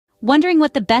Wondering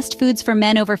what the best foods for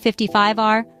men over 55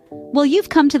 are? Well, you've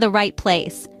come to the right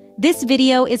place. This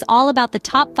video is all about the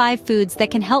top 5 foods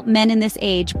that can help men in this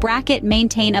age bracket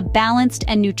maintain a balanced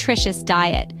and nutritious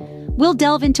diet. We'll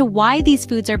delve into why these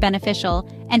foods are beneficial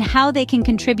and how they can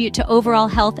contribute to overall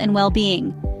health and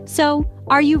well-being. So,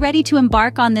 are you ready to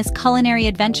embark on this culinary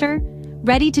adventure?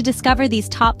 Ready to discover these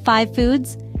top 5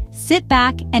 foods? Sit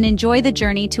back and enjoy the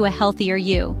journey to a healthier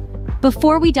you.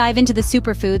 Before we dive into the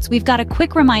superfoods, we've got a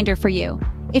quick reminder for you.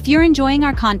 If you're enjoying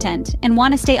our content and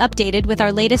want to stay updated with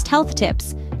our latest health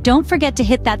tips, don't forget to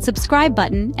hit that subscribe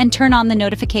button and turn on the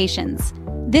notifications.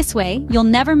 This way, you'll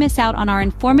never miss out on our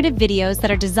informative videos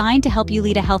that are designed to help you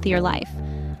lead a healthier life.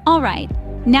 Alright,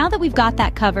 now that we've got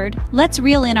that covered, let's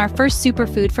reel in our first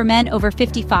superfood for men over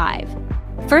 55.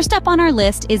 First up on our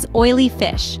list is oily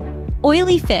fish.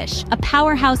 Oily fish, a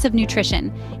powerhouse of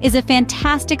nutrition, is a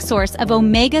fantastic source of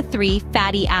omega-3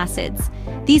 fatty acids.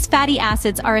 These fatty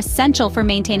acids are essential for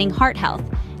maintaining heart health,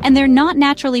 and they're not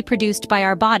naturally produced by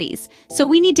our bodies, so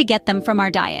we need to get them from our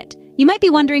diet. You might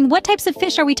be wondering, what types of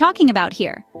fish are we talking about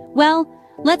here? Well,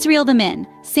 let's reel them in.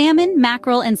 Salmon,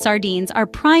 mackerel, and sardines are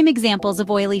prime examples of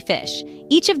oily fish.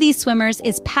 Each of these swimmers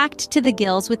is packed to the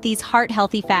gills with these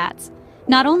heart-healthy fats.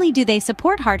 Not only do they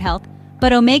support heart health,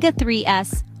 but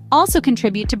omega-3s also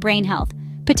contribute to brain health,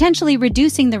 potentially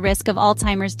reducing the risk of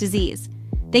Alzheimer's disease.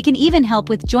 They can even help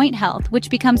with joint health, which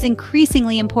becomes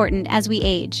increasingly important as we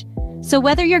age. So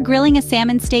whether you're grilling a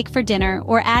salmon steak for dinner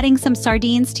or adding some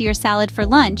sardines to your salad for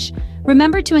lunch,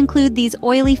 remember to include these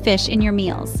oily fish in your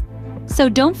meals. So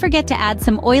don't forget to add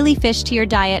some oily fish to your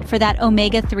diet for that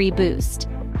omega-3 boost.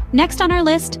 Next on our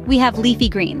list, we have leafy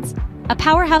greens, a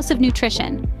powerhouse of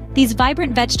nutrition. These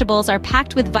vibrant vegetables are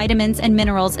packed with vitamins and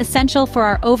minerals essential for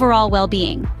our overall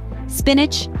well-being.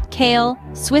 Spinach, kale,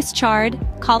 Swiss chard,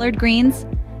 collard greens.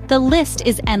 The list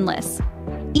is endless.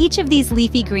 Each of these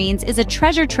leafy greens is a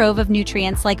treasure trove of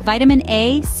nutrients like vitamin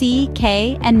A, C,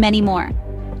 K, and many more.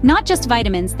 Not just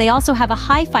vitamins, they also have a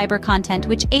high fiber content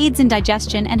which aids in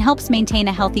digestion and helps maintain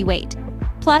a healthy weight.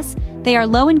 Plus, they are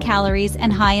low in calories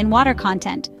and high in water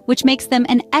content, which makes them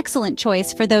an excellent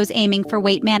choice for those aiming for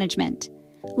weight management.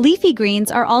 Leafy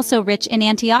greens are also rich in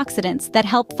antioxidants that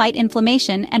help fight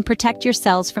inflammation and protect your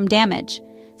cells from damage.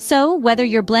 So, whether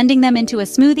you're blending them into a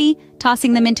smoothie,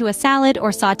 tossing them into a salad,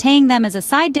 or sautéing them as a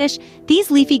side dish,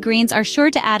 these leafy greens are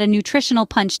sure to add a nutritional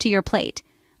punch to your plate.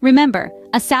 Remember,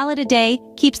 a salad a day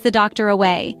keeps the doctor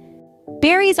away.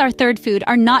 Berries, our third food,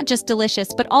 are not just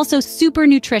delicious but also super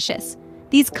nutritious.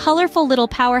 These colorful little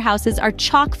powerhouses are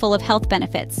chock full of health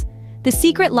benefits. The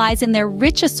secret lies in their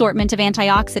rich assortment of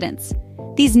antioxidants.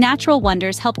 These natural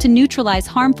wonders help to neutralize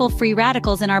harmful free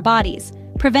radicals in our bodies,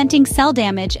 preventing cell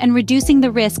damage and reducing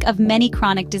the risk of many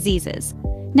chronic diseases.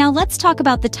 Now let's talk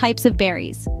about the types of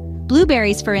berries.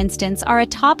 Blueberries, for instance, are a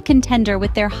top contender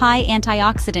with their high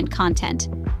antioxidant content.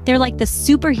 They're like the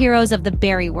superheroes of the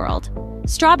berry world.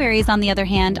 Strawberries, on the other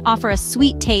hand, offer a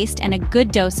sweet taste and a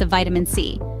good dose of vitamin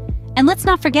C. And let's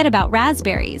not forget about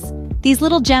raspberries. These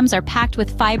little gems are packed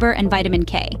with fiber and vitamin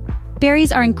K.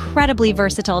 Berries are incredibly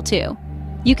versatile too.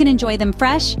 You can enjoy them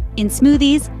fresh, in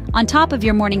smoothies, on top of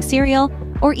your morning cereal,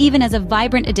 or even as a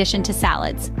vibrant addition to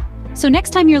salads. So next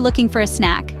time you're looking for a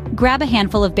snack, grab a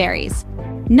handful of berries.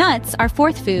 Nuts, our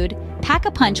fourth food, pack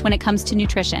a punch when it comes to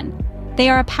nutrition. They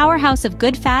are a powerhouse of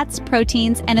good fats,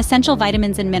 proteins, and essential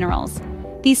vitamins and minerals.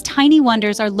 These tiny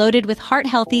wonders are loaded with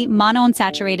heart-healthy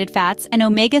monounsaturated fats and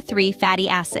omega-3 fatty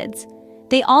acids.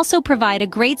 They also provide a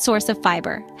great source of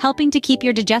fiber, helping to keep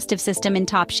your digestive system in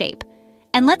top shape.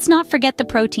 And let's not forget the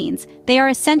proteins. They are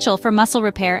essential for muscle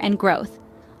repair and growth.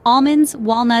 Almonds,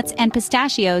 walnuts, and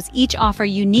pistachios each offer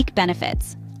unique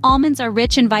benefits. Almonds are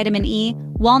rich in vitamin E,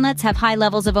 walnuts have high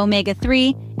levels of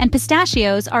omega-3, and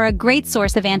pistachios are a great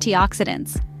source of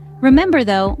antioxidants. Remember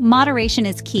though, moderation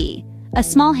is key. A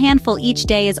small handful each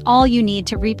day is all you need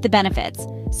to reap the benefits,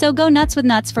 so go nuts with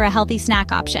nuts for a healthy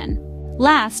snack option.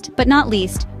 Last, but not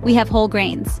least, we have whole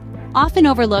grains. Often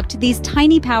overlooked, these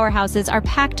tiny powerhouses are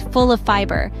packed full of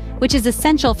fiber, which is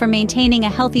essential for maintaining a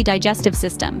healthy digestive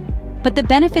system. But the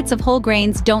benefits of whole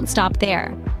grains don't stop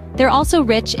there. They're also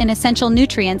rich in essential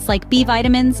nutrients like B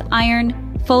vitamins,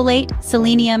 iron, folate,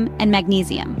 selenium, and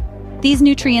magnesium. These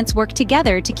nutrients work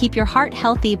together to keep your heart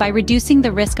healthy by reducing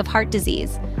the risk of heart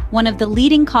disease, one of the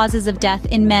leading causes of death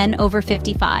in men over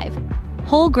 55.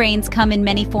 Whole grains come in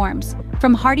many forms,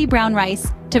 from hearty brown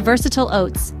rice to versatile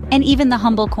oats, and even the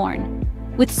humble corn.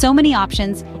 With so many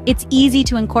options, it's easy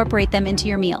to incorporate them into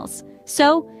your meals.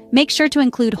 So, make sure to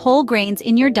include whole grains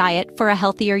in your diet for a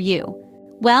healthier you.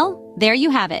 Well, there you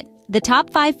have it, the top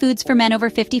 5 foods for men over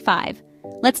 55.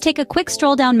 Let's take a quick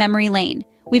stroll down memory lane.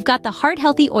 We've got the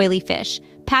heart-healthy oily fish,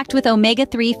 packed with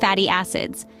omega-3 fatty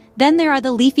acids. Then there are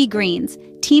the leafy greens,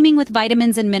 teeming with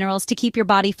vitamins and minerals to keep your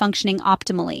body functioning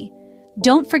optimally.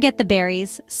 Don't forget the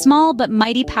berries, small but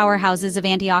mighty powerhouses of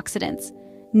antioxidants.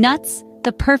 Nuts,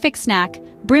 the perfect snack,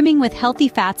 brimming with healthy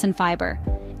fats and fiber.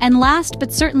 And last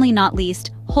but certainly not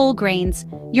least, whole grains,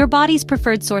 your body's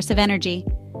preferred source of energy.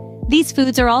 These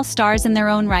foods are all stars in their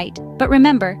own right, but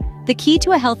remember, the key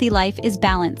to a healthy life is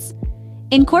balance.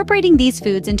 Incorporating these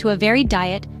foods into a varied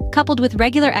diet, coupled with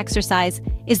regular exercise,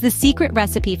 is the secret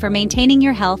recipe for maintaining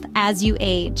your health as you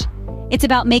age. It's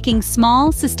about making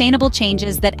small, sustainable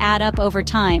changes that add up over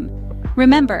time.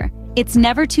 Remember, it's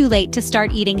never too late to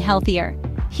start eating healthier.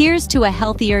 Here's to a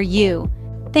healthier you.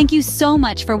 Thank you so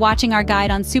much for watching our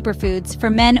guide on superfoods for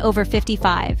men over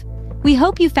 55. We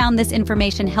hope you found this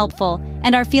information helpful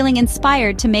and are feeling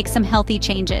inspired to make some healthy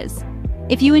changes.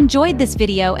 If you enjoyed this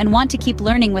video and want to keep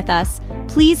learning with us,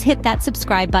 please hit that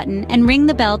subscribe button and ring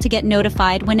the bell to get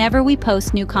notified whenever we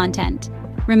post new content.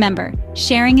 Remember,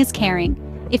 sharing is caring.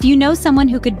 If you know someone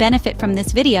who could benefit from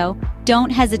this video, don't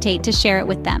hesitate to share it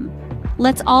with them.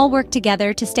 Let's all work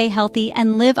together to stay healthy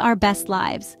and live our best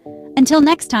lives. Until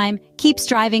next time, keep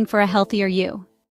striving for a healthier you.